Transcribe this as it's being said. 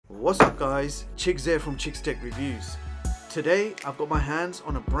What's up guys, Chiggs here from Chiggs Tech Reviews. Today I've got my hands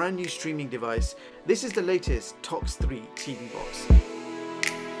on a brand new streaming device. This is the latest TOX 3 TV box.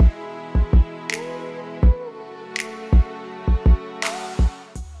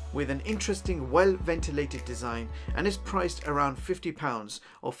 With an interesting, well ventilated design, and is priced around £50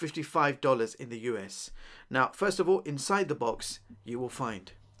 or $55 in the US. Now first of all, inside the box you will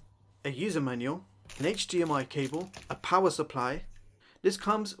find a user manual, an HDMI cable, a power supply. This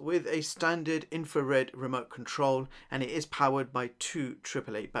comes with a standard infrared remote control and it is powered by two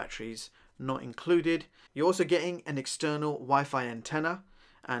AAA batteries, not included. You're also getting an external Wi-Fi antenna,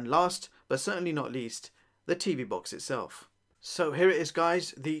 and last but certainly not least, the TV box itself. So here it is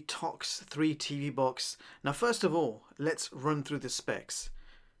guys, the TOX 3 TV box. Now first of all, let's run through the specs.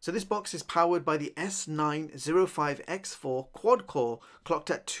 So this box is powered by the S905X4 Quad-core clocked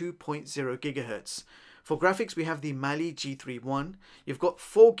at 2.0 GHz. For graphics, we have the Mali G31. You've got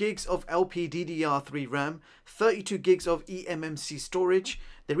 4 gigs of LPDDR3 RAM, 32 gigs of EMMC storage.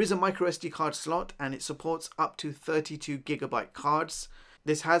 There is a MicroSD card slot and it supports up to 32 GB cards.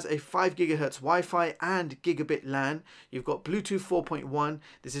 This has a 5 GHz Wi-Fi and Gigabit LAN. You've got Bluetooth 4.1.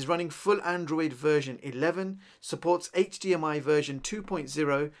 This is running full Android version 11. Supports HDMI version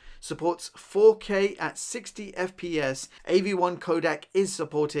 2.0. Supports 4K at 60 FPS. AV1 codec is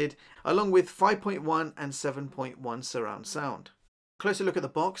supported, along with 5.1 and 7.1 surround sound. Closer look at the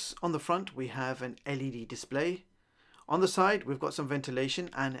box. On the front we have an LED display. On the side we've got some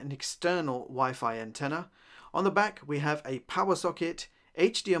ventilation and an external Wi-Fi antenna. On the back we have a power socket,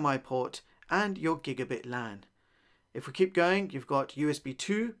 HDMI port and your Gigabit LAN. If we keep going, you've got USB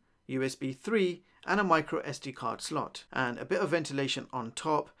 2, USB 3 and a microSD card slot and a bit of ventilation on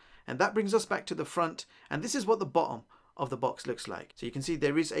top, and that brings us back to the front, and this is what the bottom of the box looks like. So you can see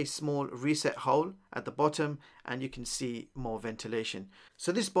there is a small reset hole at the bottom and you can see more ventilation.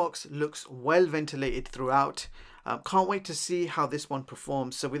 So this box looks well ventilated throughout. Can't wait to see how this one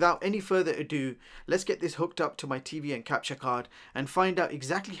performs. So without any further ado, let's get this hooked up to my TV and capture card and find out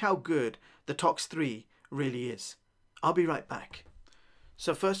exactly how good the TOX 3 really is. I'll be right back.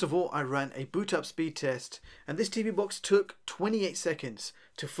 So first of all, I ran a boot up speed test and this TV box took 28 seconds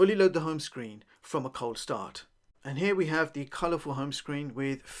to fully load the home screen from a cold start. And here we have the colourful home screen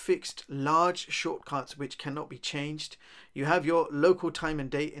with fixed large shortcuts which cannot be changed. You have your local time and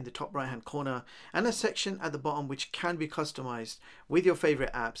date in the top right hand corner and a section at the bottom which can be customized with your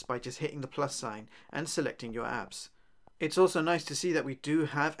favourite apps by just hitting the plus sign and selecting your apps. It's also nice to see that we do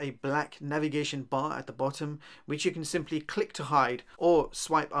have a black navigation bar at the bottom which you can simply click to hide or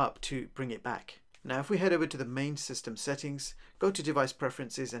swipe up to bring it back. Now if we head over to the main system settings, go to device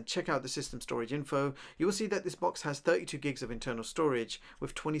preferences and check out the system storage info, you will see that this box has 32 gigs of internal storage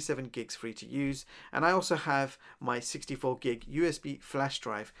with 27 gigs free to use, and I also have my 64 gig USB flash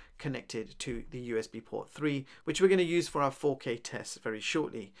drive connected to the USB port 3, which we're going to use for our 4K tests very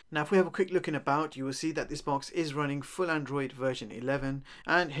shortly. Now if we have a quick look in about, you will see that this box is running full Android version 11,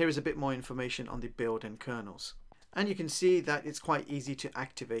 and here is a bit more information on the build and kernels. And you can see that it's quite easy to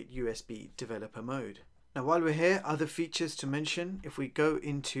activate USB developer mode. Now while we're here, other features to mention, if we go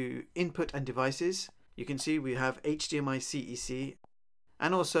into input and devices, you can see we have HDMI CEC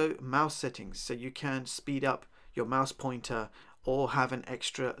and also mouse settings, so you can speed up your mouse pointer or have an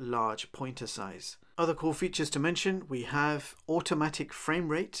extra large pointer size. Other cool features to mention, we have automatic frame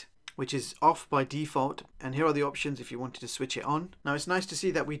rate, which is off by default, and here are the options if you wanted to switch it on. Now it's nice to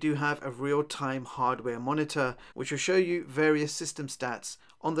see that we do have a real-time hardware monitor which will show you various system stats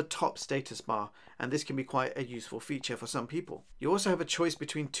on the top status bar, and this can be quite a useful feature for some people. You also have a choice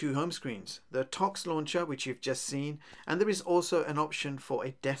between two home screens, the TOX launcher which you've just seen, and there is also an option for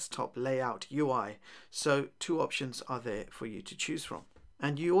a desktop layout UI, so two options are there for you to choose from.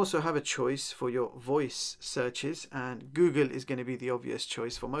 And you also have a choice for your voice searches, and Google is going to be the obvious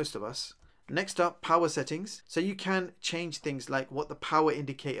choice for most of us. Next up, power settings. So you can change things like what the power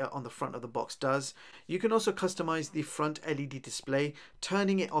indicator on the front of the box does. You can also customize the front LED display,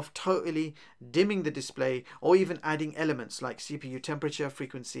 turning it off totally, dimming the display, or even adding elements like CPU temperature,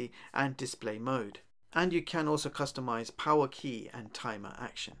 frequency, and display mode. And you can also customize power key and timer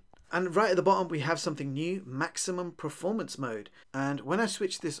action. And right at the bottom we have something new, maximum performance mode. And when I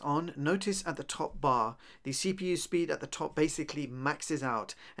switch this on, notice at the top bar, the CPU speed at the top basically maxes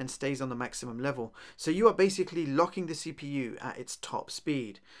out and stays on the maximum level. So you are basically locking the CPU at its top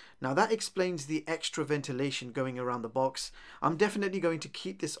speed. Now that explains the extra ventilation going around the box. I'm definitely going to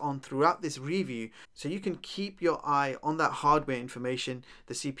keep this on throughout this review so you can keep your eye on that hardware information,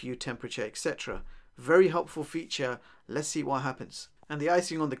 the CPU temperature, etc. Very helpful feature. Let's see what happens. And the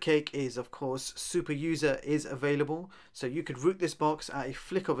icing on the cake is, of course, Super User is available. So you could root this box at a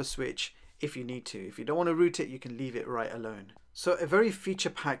flick of a switch if you need to. If you don't want to root it, you can leave it right alone. So a very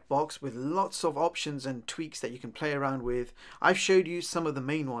feature-packed box with lots of options and tweaks that you can play around with. I've showed you some of the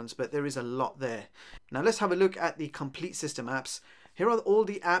main ones, but there is a lot there. Now let's have a look at the complete system apps. Here are all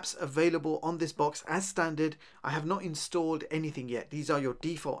the apps available on this box as standard. I have not installed anything yet. These are your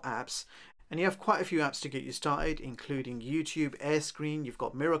default apps. And you have quite a few apps to get you started, including YouTube, AirScreen, you've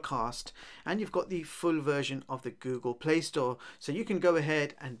got Miracast, and you've got the full version of the Google Play Store. So you can go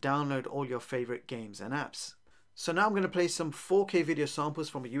ahead and download all your favorite games and apps. So now I'm going to play some 4K video samples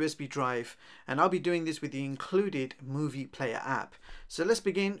from a USB drive, and I'll be doing this with the included Movie Player app. So let's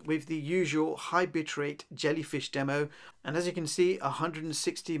begin with the usual high bitrate Jellyfish demo, and as you can see,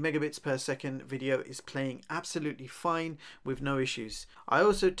 160 megabits per second video is playing absolutely fine with no issues. I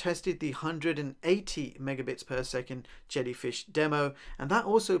also tested the 180 megabits per second Jellyfish demo, and that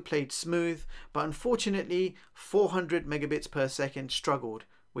also played smooth, but unfortunately 400 megabits per second struggled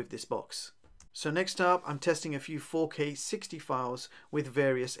with this box. So next up, I'm testing a few 4K 60 files with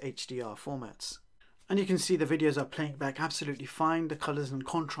various HDR formats. And you can see the videos are playing back absolutely fine. The colors and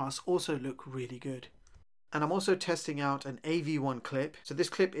contrasts also look really good. And I'm also testing out an AV1 clip. So this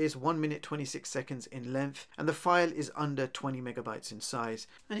clip is 1 minute 26 seconds in length, and the file is under 20 megabytes in size.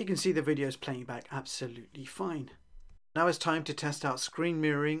 And you can see the videos playing back absolutely fine. Now it's time to test out screen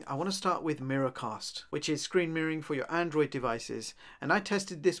mirroring. I want to start with Miracast, which is screen mirroring for your Android devices. And I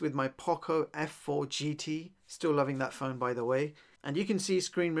tested this with my Poco F4 GT. Still loving that phone, by the way. And you can see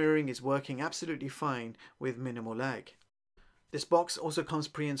screen mirroring is working absolutely fine with minimal lag. This box also comes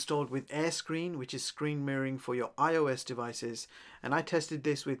pre-installed with AirScreen, which is screen mirroring for your iOS devices. And I tested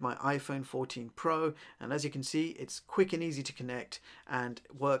this with my iPhone 14 Pro, and as you can see, it's quick and easy to connect and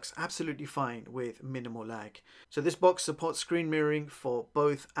works absolutely fine with minimal lag. So this box supports screen mirroring for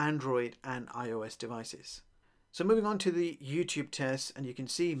both Android and iOS devices. So moving on to the YouTube test, and you can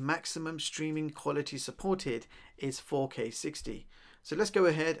see maximum streaming quality supported is 4K 60. So let's go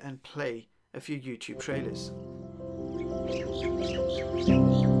ahead and play a few YouTube trailers.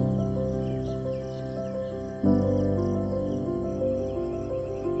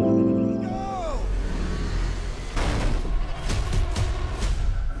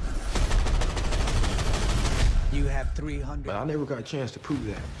 You have 300. But I never got a chance to prove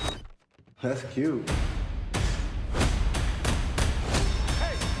that. That's cute.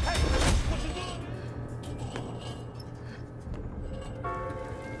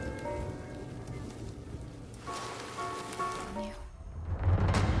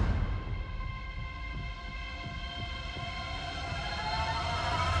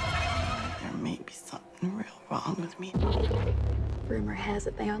 Wrong with me. Rumor has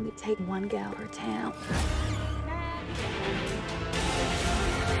it they only take one gal per town.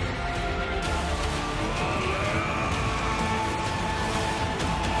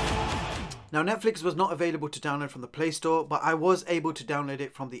 Now Netflix was not available to download from the Play Store, but I was able to download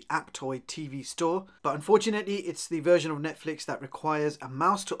it from the Aptoide TV store. But unfortunately, it's the version of Netflix that requires a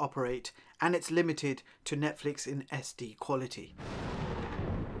mouse to operate, and it's limited to Netflix in SD quality.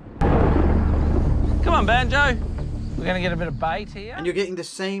 Come on, Banjo. We're going to get a bit of bait here. And you're getting the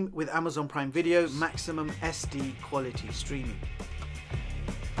same with Amazon Prime Video, maximum SD quality streaming.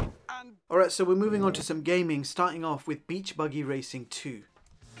 Alright, so we're moving on to some gaming, starting off with Beach Buggy Racing 2.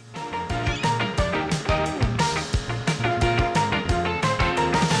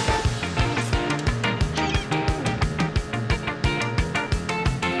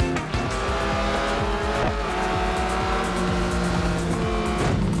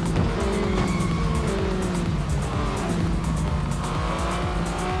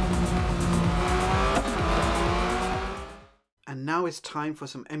 Now it's time for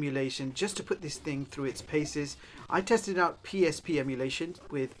some emulation just to put this thing through its paces. I tested out PSP Emulation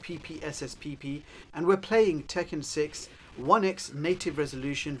with PPSSPP, and we're playing Tekken 6 1x native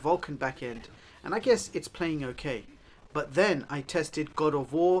resolution Vulkan backend, and I guess it's playing okay. But then I tested God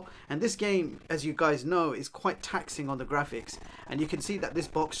of War, and this game, as you guys know, is quite taxing on the graphics, and you can see that this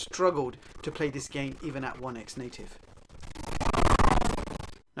box struggled to play this game even at 1x native.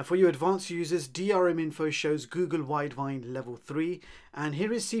 Now for you advanced users, DRM info shows Google Widevine level 3, and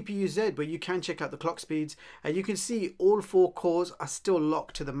here is CPU Z, where you can check out the clock speeds, and you can see all 4 cores are still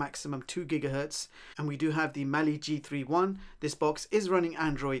locked to the maximum 2 GHz, and we do have the Mali G31. This box is running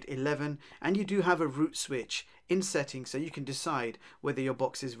Android 11, and you do have a root switch in settings so you can decide whether your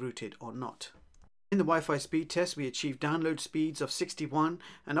box is rooted or not. In the Wi-Fi speed test, we achieved download speeds of 61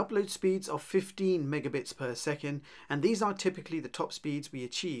 and upload speeds of 15 megabits per second, and these are typically the top speeds we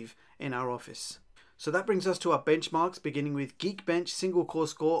achieve in our office. So that brings us to our benchmarks, beginning with Geekbench single core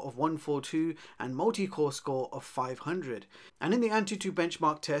score of 142 and multi-core score of 500. And in the Antutu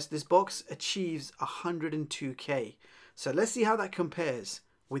benchmark test, this box achieves 102K. So let's see how that compares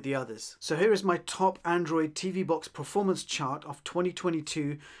with the others. So here is my top Android TV box performance chart of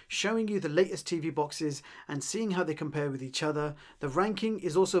 2022, showing you the latest TV boxes and seeing how they compare with each other. The ranking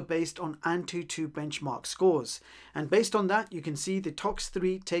is also based on Antutu benchmark scores, and based on that you can see the TOX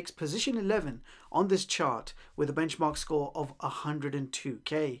 3 takes position 11 on this chart with a benchmark score of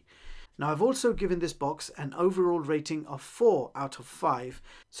 102K. Now I've also given this box an overall rating of 4 out of 5.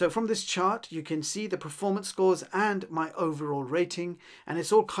 So from this chart you can see the performance scores and my overall rating, and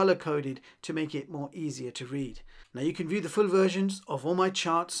it's all color coded to make it more easier to read. Now you can view the full versions of all my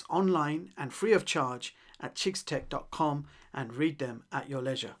charts online and free of charge at chixtech.com and read them at your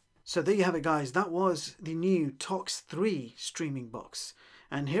leisure. So there you have it guys, that was the new TOX 3 streaming box,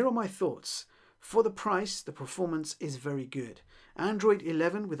 and here are my thoughts. For the price, the performance is very good. Android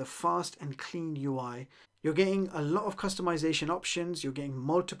 11 with a fast and clean UI. You're getting a lot of customization options, you're getting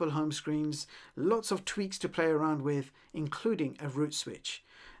multiple home screens, lots of tweaks to play around with, including a root switch.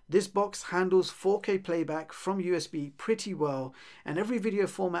 This box handles 4K playback from USB pretty well, and every video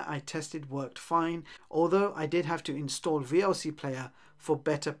format I tested worked fine, although I did have to install VLC Player for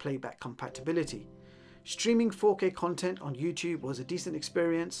better playback compatibility. Streaming 4K content on YouTube was a decent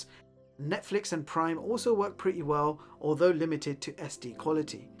experience. Netflix and Prime also work pretty well, although limited to SD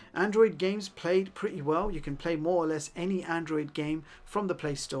quality. Android games played pretty well. You can play more or less any Android game from the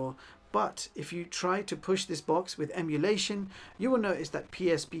Play Store, but if you try to push this box with emulation, you will notice that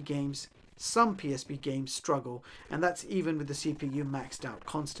some PSP games struggle, and that's even with the CPU maxed out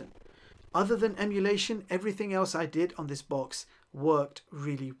constant. Other than emulation, everything else I did on this box worked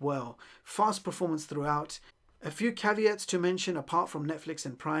really well. Fast performance throughout. A few caveats to mention apart from Netflix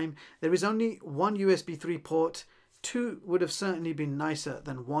and Prime. There is only one USB 3 port. 2 would have certainly been nicer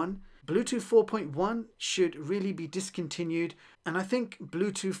than 1. Bluetooth 4.1 should really be discontinued, and I think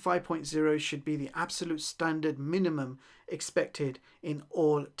Bluetooth 5.0 should be the absolute standard minimum expected in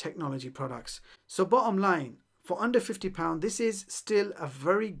all technology products. So bottom line, for under £50, this is still a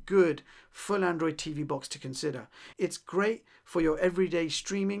very good full Android TV box to consider. It's great for your everyday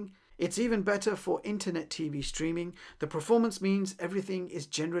streaming. It's even better for internet TV streaming. The performance means everything is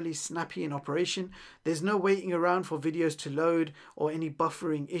generally snappy in operation. There's no waiting around for videos to load or any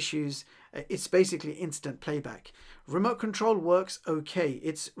buffering issues. It's basically instant playback. Remote control works okay.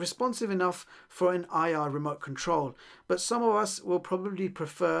 It's responsive enough for an IR remote control, but some of us will probably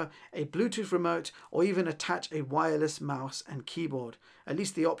prefer a Bluetooth remote or even attach a wireless mouse and keyboard. At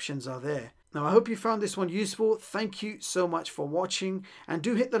least the options are there. Now I hope you found this one useful. Thank you so much for watching, and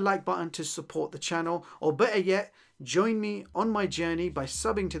do hit the like button to support the channel, or better yet, join me on my journey by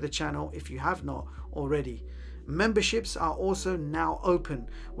subbing to the channel if you have not already. Memberships are also now open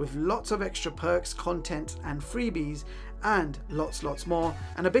with lots of extra perks, content and freebies, and lots more.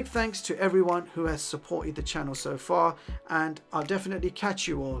 And a big thanks to everyone who has supported the channel so far, and I'll definitely catch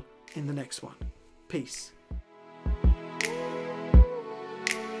you all in the next one. Peace.